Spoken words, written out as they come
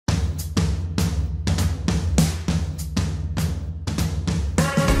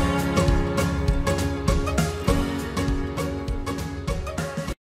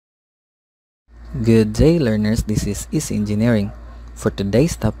Good day learners, this is Easy Engineering. For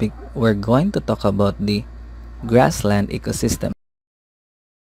today's topic, we're going to talk about the grassland ecosystem.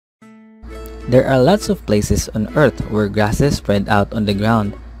 There are lots of places on Earth where grasses spread out on the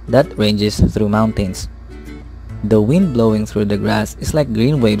ground that ranges through mountains. The wind blowing through the grass is like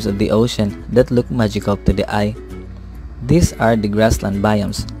green waves of the ocean that look magical to the eye. These are the grassland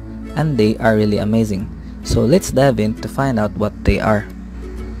biomes, and they are really amazing. So let's dive in to find out what they are.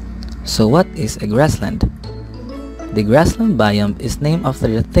 So what is a grassland? The grassland biome is named after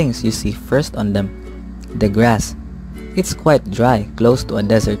the things you see first on them. The grass. It's quite dry, close to a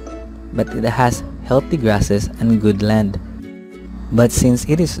desert, but it has healthy grasses and good land. But since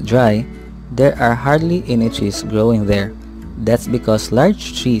it is dry, there are hardly any trees growing there. That's because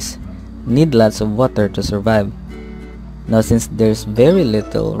large trees need lots of water to survive. Now since there's very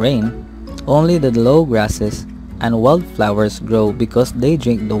little rain, only the low grasses and wildflowers grow because they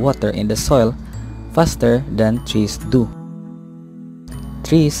drink the water in the soil faster than trees do.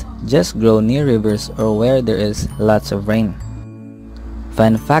 Trees just grow near rivers or where there is lots of rain.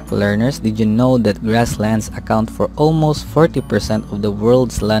 Fun fact learners, did you know that grasslands account for almost 40% of the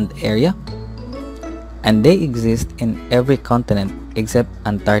world's land area? And they exist in every continent except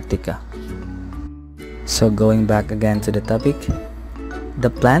Antarctica. So going back again to the topic,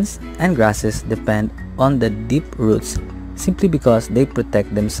 the plants and grasses depend on the deep roots simply because they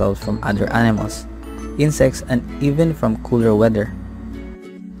protect themselves from other animals, insects, and even from cooler weather.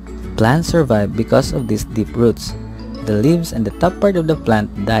 Plants survive because of these deep roots. The leaves and the top part of the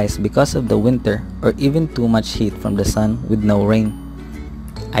plant dies because of the winter or even too much heat from the sun with no rain.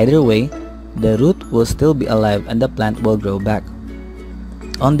 Either way, the root will still be alive and the plant will grow back.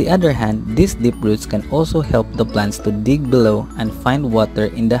 On the other hand, these deep roots can also help the plants to dig below and find water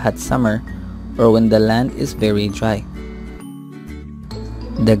in the hot summer or when the land is very dry.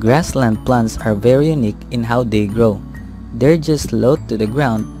 The grassland plants are very unique in how they grow. They're just low to the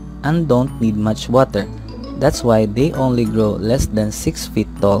ground and don't need much water. That's why they only grow less than 6 feet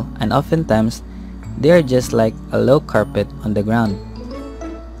tall, and oftentimes they are just like a low carpet on the ground.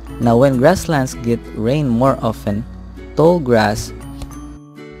 Now when grasslands get rain more often, tall grass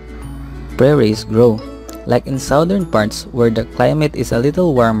prairies grow. Like in southern parts where the climate is a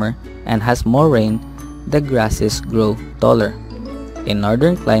little warmer and has more rain, the grasses grow taller. In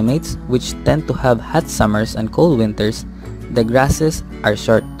northern climates, which tend to have hot summers and cold winters, the grasses are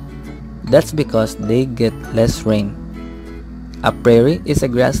short. That's because they get less rain. A prairie is a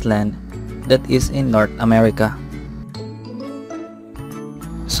grassland that is in North America.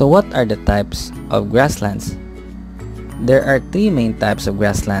 So what are the types of grasslands? There are 3 main types of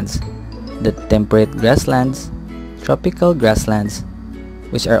grasslands: the temperate grasslands, tropical grasslands,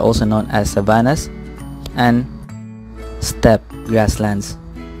 which are also known as savannas, and steppe grasslands.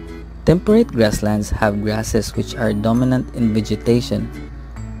 Temperate grasslands have grasses which are dominant in vegetation.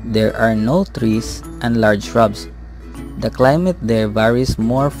 There are no trees and large shrubs. The climate there varies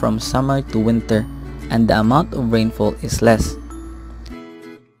more from summer to winter, and the amount of rainfall is less.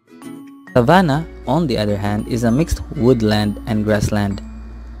 Savanna, on the other hand, is a mixed woodland and grassland.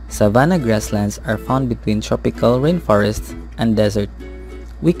 Savanna grasslands are found between tropical rainforests and desert.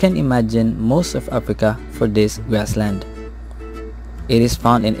 We can imagine most of Africa for this grassland. It is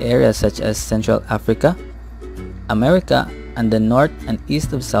found in areas such as Central Africa, America, and the north and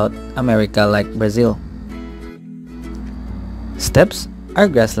east of South America like Brazil. Steppes are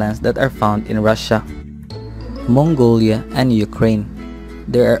grasslands that are found in Russia, Mongolia, and Ukraine.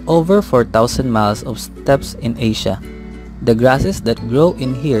 There are over 4,000 miles of steppes in Asia. The grasses that grow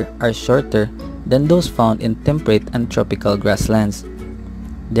in here are shorter than those found in temperate and tropical grasslands.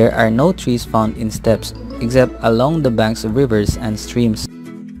 There are no trees found in steppes except along the banks of rivers and streams.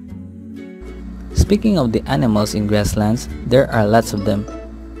 Speaking of the animals in grasslands, there are lots of them.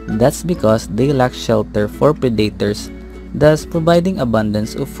 That's because they lack shelter for predators, thus providing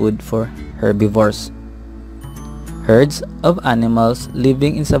abundance of food for herbivores. Herds of animals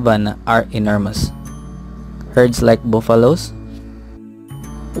living in savanna are enormous. Herds like buffaloes,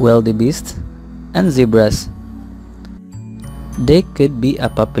 wildebeest, and zebras. They could be a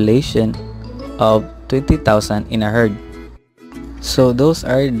population of 20,000 in a herd. So those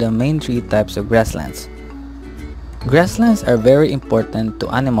are the main 3 types of grasslands. Grasslands are very important to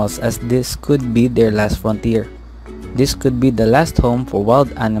animals as this could be their last frontier. This could be the last home for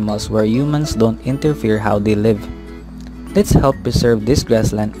wild animals where humans don't interfere how they live. Let's help preserve this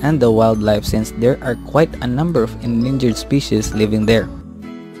grassland and the wildlife since there are quite a number of endangered species living there.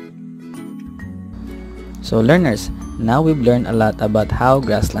 So learners, now we've learned a lot about how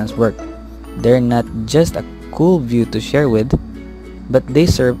grasslands work. They're not just a cool view to share with, but they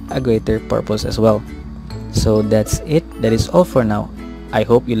serve a greater purpose as well. So that's it. That is all for now. I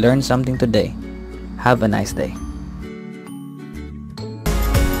hope you learned something today. Have a nice day.